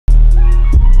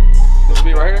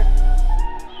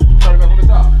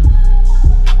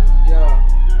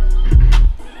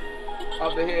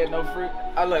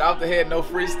look, off the head, no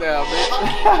freestyle, bitch.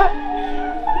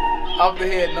 Off the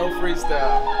head, no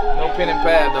freestyle. No pen and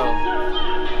pad, though.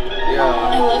 Yeah.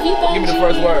 I love you, Give me the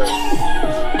first word.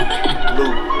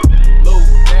 b.lou. Lou,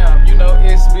 damn, you know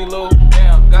it's b.lou.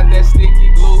 Damn, got that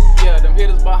sticky glue. Yeah, them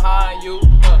hitters behind you.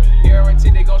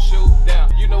 Guarantee they gon' shoot.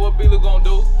 Damn, you know what b.lou gon'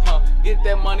 do. Get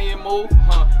that money and move.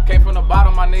 Came from the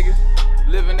bottom, my nigga.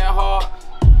 Living that hard.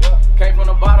 Came from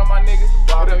the bottom, my niggas.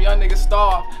 All them young niggas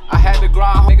starved. I had to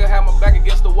grind, nigga, had my back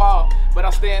against the wall, but I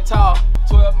stand tall.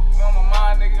 12 on my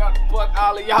mind, nigga, got to fuck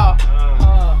all of y'all.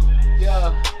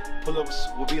 Yeah. Pull up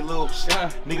with b.lou.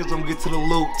 Niggas don't get to the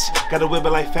loot. Gotta whip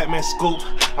it like Fat Man Scoop.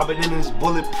 I been in this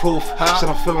bulletproof. Shit,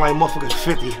 I'm feeling like motherfucking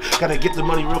 50. Gotta get the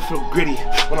money real feel gritty.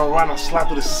 When I'm riding, I slide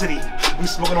through the city. We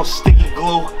smoking on sticky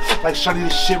glue. Like shawty,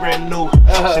 this shit brand new.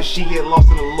 Said she get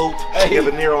lost in the loop. Get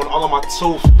veneer on all of my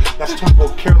tooth. That's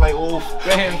 24 karat like oof.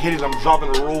 Damn. Hit it, I'm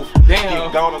dropping the roof. Damn.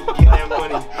 Get down, I'm getting that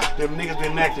money. Them niggas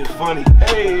been acting funny.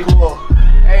 Hey. Cool.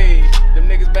 Hey, them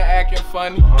niggas been acting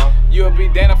funny. You'll be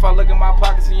damned if I look in my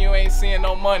pockets and you ain't seeing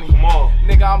no money. Come on.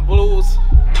 Nigga, I'm blues.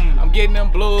 I'm getting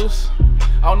them blues.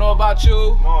 I don't know about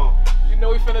you. Come on. You know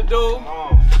we finna do? Come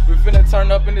on. We finna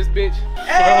turn up in this bitch.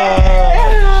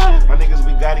 My niggas,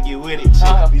 we gotta get with it.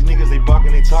 These niggas, they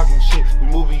barking, they talking shit. We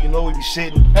moving, you know we be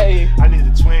shitting. Hey. I need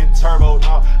the twin turbo,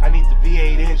 no, I need the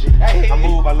V8 engine. Hey. I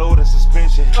move, I load the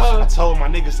suspension. I told my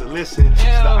niggas to listen.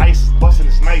 Yeah. The ice is busting,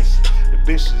 it's nice. The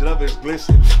bitch is up, it's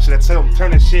glisten. Should I tell them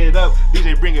turn that shit up?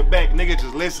 DJ bring it back, nigga,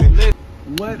 just listen.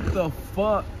 What the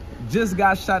fuck? Just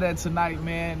got shot at tonight,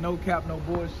 man. No cap, no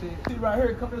bullshit. See right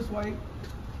here, come this way.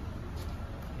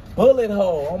 Bullet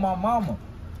hole on my mama.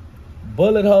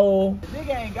 Bullet hole.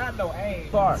 Nigga ain't got no aim.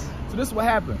 Sorry. So this is what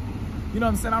happened. You know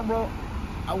what I'm saying?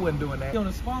 I wasn't doing that. He on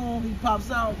his phone, he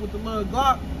pops out with the little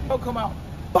Glock. He'll come out.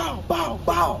 Bow, bow,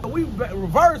 bow. We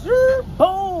reverse.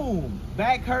 Boom.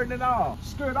 Back hurting and all.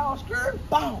 Skirt all, skirt.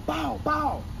 Bow, bow,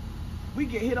 bow. We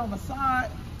get hit on the side.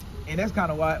 And that's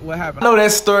kind of what happened. I know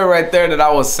that story right there that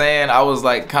I was saying, I was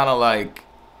like, kind of like,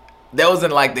 that was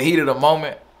in like the heat of the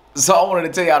moment. So I wanted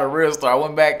to tell y'all the real story. I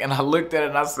went back and I looked at it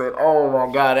and I said, oh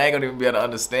my God, I ain't gonna even be able to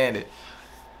understand it.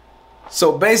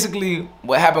 So basically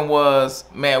what happened was,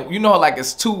 man, you know, like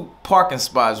it's two parking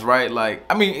spots, right? Like,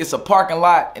 I mean, it's a parking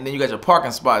lot and then you got your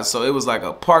parking spots. So it was like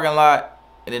a parking lot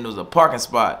and then there was a parking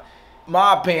spot.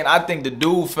 My opinion, I think the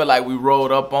dude felt like we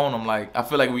rolled up on him. Like, I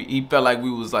feel like he felt like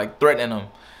we was like threatening him.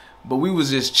 But we was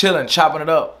just chilling, chopping it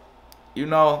up, you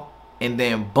know? And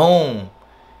then boom,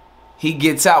 he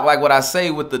gets out, like what I say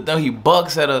with the gun, he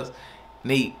bucks at us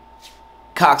and he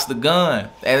cocks the gun.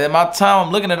 And at my time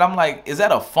I'm looking at it, I'm like, is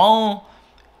that a phone?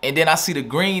 And then I see the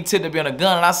green tip to be on a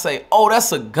gun and I say, oh,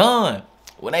 that's a gun.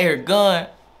 When they hear gun,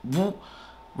 whoop,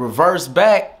 reverse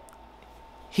back,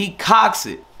 he cocks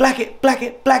it. Black it, black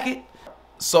it, black it.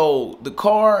 So the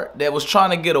car that was trying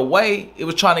to get away, it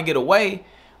was trying to get away.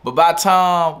 But by the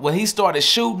time when he started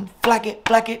shooting, flack it,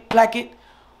 black it, black it,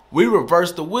 we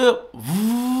reversed the whip.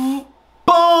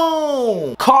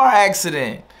 Boom! Car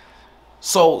accident.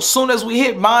 So soon as we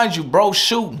hit, mind you, bro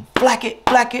shooting. Black it,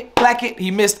 black it, black it. He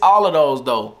missed all of those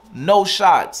though. No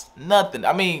shots, nothing.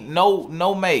 I mean,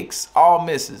 no makes, all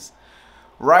misses.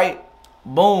 Right?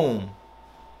 Boom.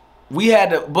 We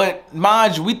had to, but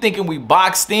mind you, we thinking we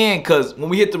boxed in because when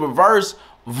we hit the reverse,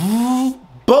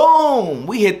 boom,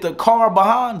 we hit the car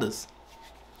behind us.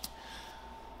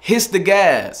 Hits the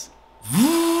gas.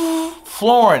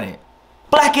 Flooring it.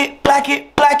 Black it, black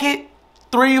it, black it.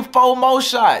 3 or 4 more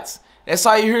shots. That's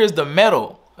all you hear is the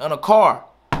metal on a car.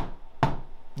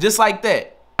 Just like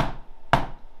that.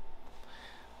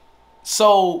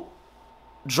 So,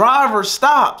 driver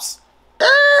stops.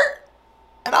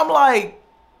 And I'm like,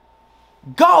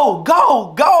 go,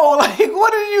 go, go. Like,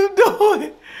 what are you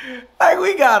doing? Like,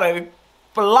 we got a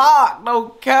block,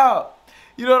 no count.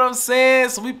 You know what I'm saying?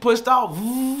 So we pushed off,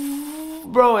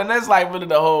 bro, and that's like really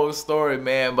the whole story,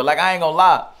 man. But like, I ain't gonna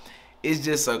lie, it's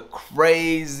just a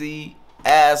crazy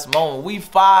ass moment. We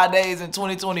 5 days in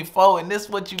 2024, and this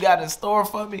what you got in store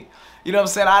for me? You know what I'm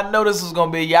saying? I know this was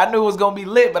gonna be, yeah, I knew it was gonna be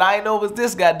lit, but I didn't know it was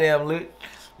this goddamn lit.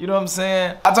 You know what I'm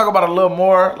saying? I'll talk about it a little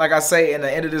more, like I say in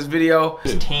the end of this video.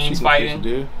 Teams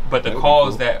fighting, but the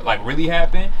calls that like really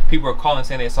happened, people are calling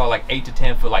saying they saw like 8 to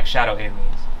 10 foot like shadow aliens.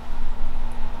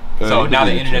 So now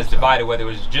the internet's divided whether it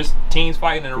was just teens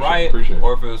fighting in a riot or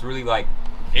if it was really like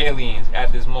aliens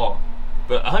at this mall.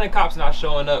 But 100 cops not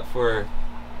showing up for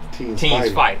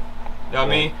teens fighting. You know what I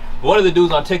mean? But one of the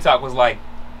dudes on TikTok was like,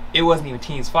 it wasn't even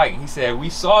teens fighting. He said, we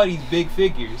saw these big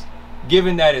figures.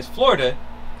 Given that it's Florida,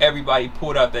 everybody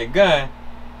pulled out their gun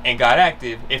and got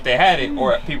active if they had it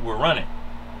or people were running.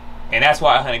 And that's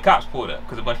why 100 cops pulled up,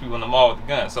 because a bunch of people in the mall with the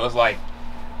gun. So it's like,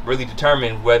 really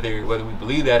determine whether we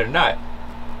believe that or not.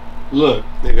 Look,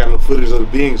 they got no footage of the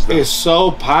beings though. It's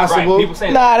so possible. Right, people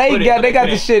saying Nah, they footage, got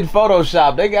the shit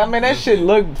photoshopped. I mean, that shit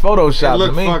look photoshopped It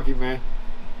look to me. funky, man.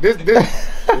 This See,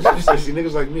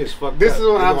 niggas like me is fucked This up. is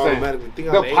what They I'm gonna saying. automatically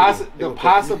think The I'm an alien. They the gonna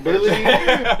possibility. think me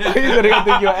They gonna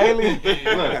think you're an alien. first.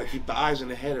 Look, I gotta keep the eyes in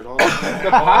the head at all the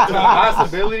times.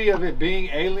 possibility of it being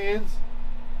aliens.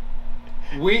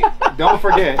 We don't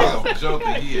forget. I'm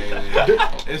joking, he alien.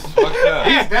 It's fucked up.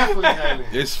 He's definitely an alien.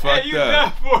 It's fucked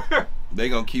up. They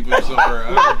gonna keep him somewhere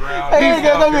underground. Hey, you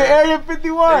got Bunker. Area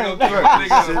 51. They gonna keep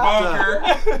him in a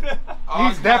bunker. All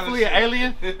He's kind definitely of an shit.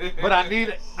 alien, but I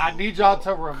need y'all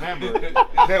to remember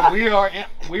that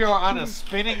we are on a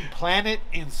spinning planet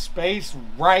in space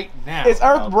right now. Is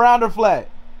Earth round or flat?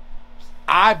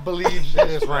 I believe that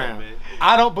it's round.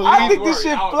 I don't believe. I think this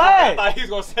shit I flat. thought he was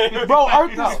gonna say Bro,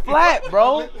 Earth is flat,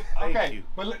 bro. Okay, you.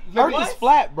 but Earth is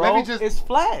flat, bro. Let me just- It's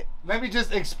flat. Let me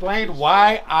just explain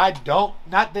why I don't.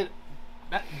 Let me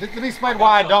explain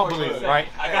why I don't believe it. Right.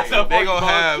 I got Hey, something they for you, gonna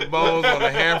Bones. have Bones on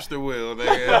a hamster wheel,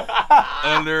 nigga.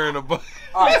 Under in a bunker.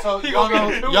 All right. So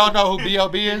y'all know who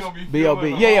B.O.B. is?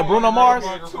 B.O.B. Yeah, Bruno Mars.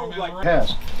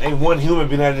 Yes. Ain't one human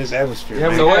been out of this atmosphere. Yeah,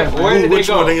 man. So where did they Which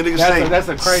go? one? Niggas say That's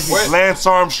a crazy. Lance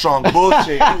Armstrong.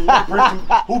 Bullshit.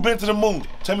 Who been to the moon?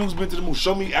 Tell me who's been to the moon.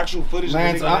 Show me actual footage.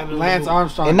 Lance of a nigga landing on the Lance moon.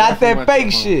 Armstrong. And not definitely that went to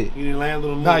fake the moon. shit. He didn't land on the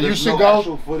moon. No, you There's should no go-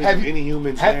 actual footage have of you- any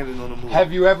humans have- landing on the moon.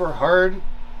 Have you ever heard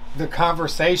the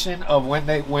conversation of when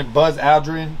Buzz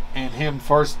Aldrin and him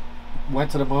first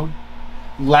went to the moon?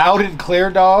 Loud and clear,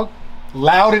 dog.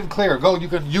 Loud and clear. Go, you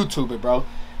can YouTube it, bro.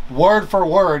 Word for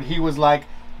word, he was like,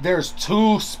 "There's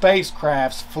two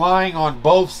spacecrafts flying on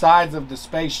both sides of the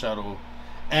space shuttle,"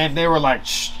 and they were like,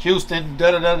 "Shh, Houston,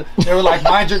 da da da." They were like,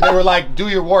 "Mind your," they were like, "Do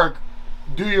your work,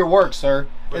 sir,"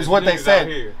 is what they niggas out said,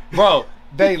 here. bro.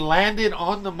 They landed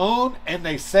on the moon and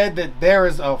they said that there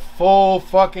is a full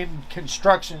fucking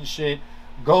construction shit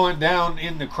going down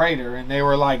in the crater, and they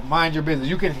were like, "Mind your business."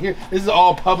 You can hear, this is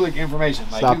all public information.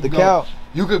 Like, Stop you the could couch.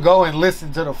 You could go and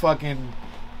listen to the fucking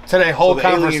their whole So the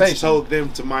aliens conversation. told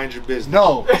them to mind your business.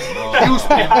 No,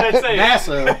 Houston, How'd they say it?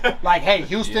 NASA, like, hey,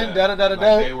 Houston, Yeah, da da da da like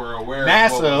da. they were aware of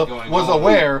NASA what was going was on.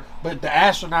 aware, but the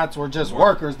astronauts were just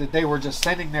workers that they were just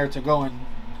sending there to go and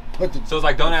put the. So it's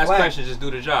like, don't ask flag. questions, just do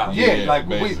the job. Yeah, Yeah, like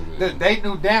basically. they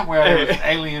knew damn well there was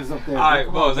aliens up there. All right,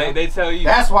 Come Bones, on, they tell you.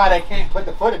 That's why they can't put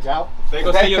the footage out. They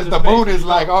gonna send you Because to the moon space. is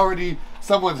like already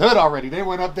someone's hood already. They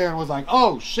went up there and was like,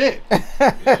 "Oh shit,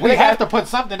 we have to put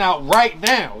something out right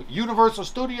now." Universal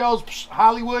Studios,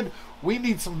 Hollywood, we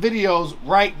need some videos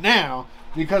right now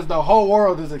because the whole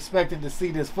world is expecting to see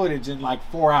this footage in like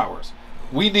 4 hours.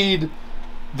 We need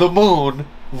the moon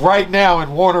right now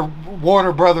in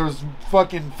Warner Brothers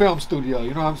fucking film studio.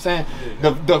 You know what I'm saying?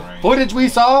 The footage we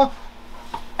saw,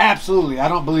 absolutely, I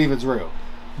don't believe it's real,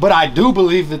 but I do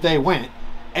believe that they went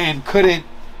and couldn't.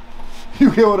 You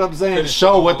get what I'm saying? Couldn't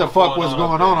Show what the what's fuck going was on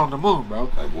going up on there. on the moon, bro.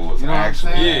 Like, what was You know what I'm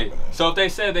actually saying? Yeah. So if they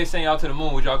said they sent y'all to the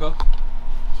moon, would y'all go?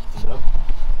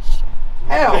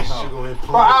 Hell Should no. go and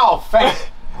Bro, I'll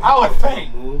faint. I would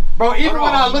faint. Bro, even Bro,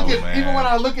 when I look no, at man. even when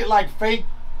I look at like fake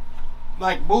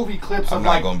like movie clips I'm of not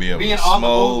like gonna be able being to on the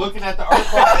moon smoke. looking at the earth.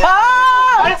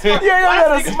 Ah! You ain't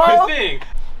gonna let us smoke. Thing.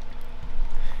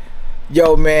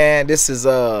 Yo, man, this is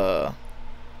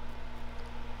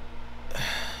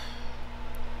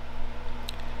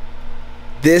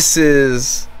this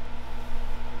is,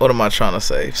 what am I trying to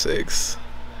say? 6.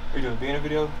 Are you doing beginning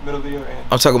video, middle video, and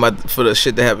I'm talking about for the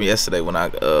shit that happened yesterday when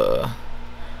I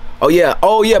oh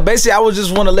yeah, basically I was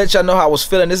just want to let y'all know how I was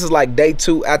feeling. This is like day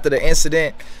 2 after the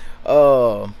incident.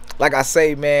 Like I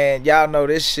say, man, y'all know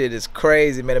this shit is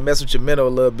crazy, man. It mess with your mental a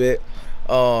little bit.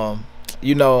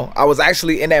 You know, I was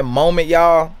actually in that moment,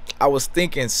 y'all. I was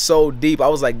thinking so deep. I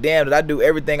was like, damn, did I do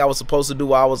everything I was supposed to do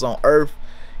while I was on Earth?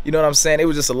 You know what I'm saying? It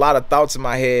was just a lot of thoughts in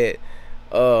my head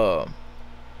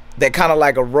that kind of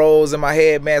like arose in my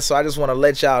head, man. So I just want to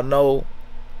let y'all know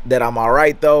that I'm all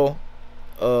right, though.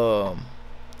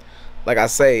 Like I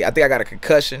say, I think I got a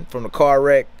concussion from the car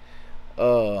wreck.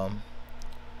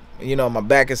 You know, my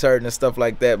back is hurting and stuff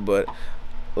like that. But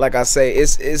like I say,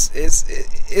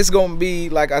 it's gonna be,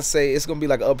 like I say, it's gonna be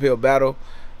like an uphill battle.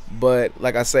 But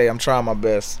like I say, I'm trying my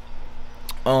best.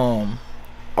 I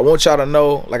want y'all to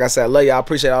know, like I said, I love y'all. I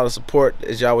appreciate all the support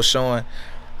as y'all was showing.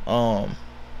 But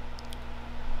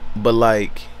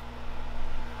like,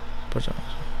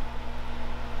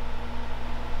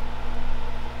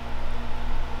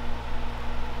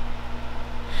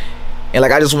 and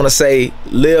like, I just want to say,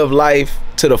 live life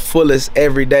to the fullest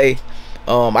every day.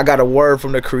 I got a word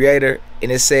from the Creator,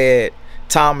 and it said,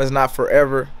 time is not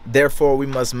forever, therefore we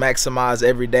must maximize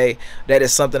every day. That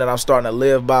is something that I'm starting to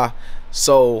live by.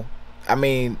 So I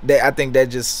mean, I think that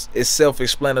just is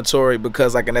self-explanatory,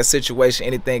 because like in that situation,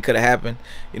 anything could have happened.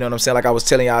 You know what I'm saying? Like I was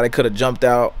telling y'all, they could have jumped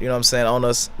out, you know what I'm saying, on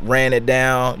us, ran it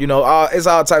down. You know, it's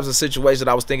all types of situations that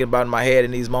I was thinking about in my head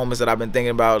in these moments that I've been thinking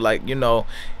about, like, you know,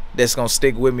 that's gonna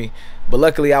stick with me. But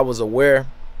luckily I was aware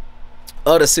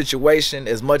of the situation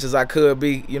as much as I could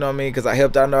be, you know what I mean? Because I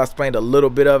helped out. I know I explained a little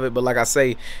bit of it, but like I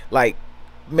say, like,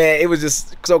 man, it was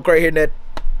just so crazy hearing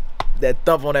that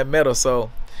thump on that metal.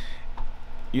 So,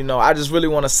 you know, I just really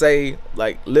want to say,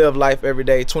 like, live life every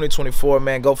day. 2024,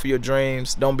 man, go for your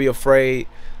dreams. Don't be afraid.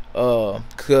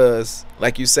 Cause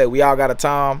like you said, we all got a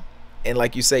time, and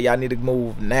like you say, y'all need to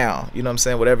move now. You know what I'm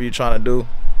saying? Whatever you're trying to do.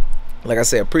 Like I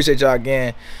said, appreciate y'all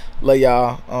again. Love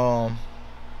y'all.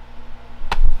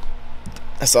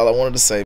 That's all I wanted to say.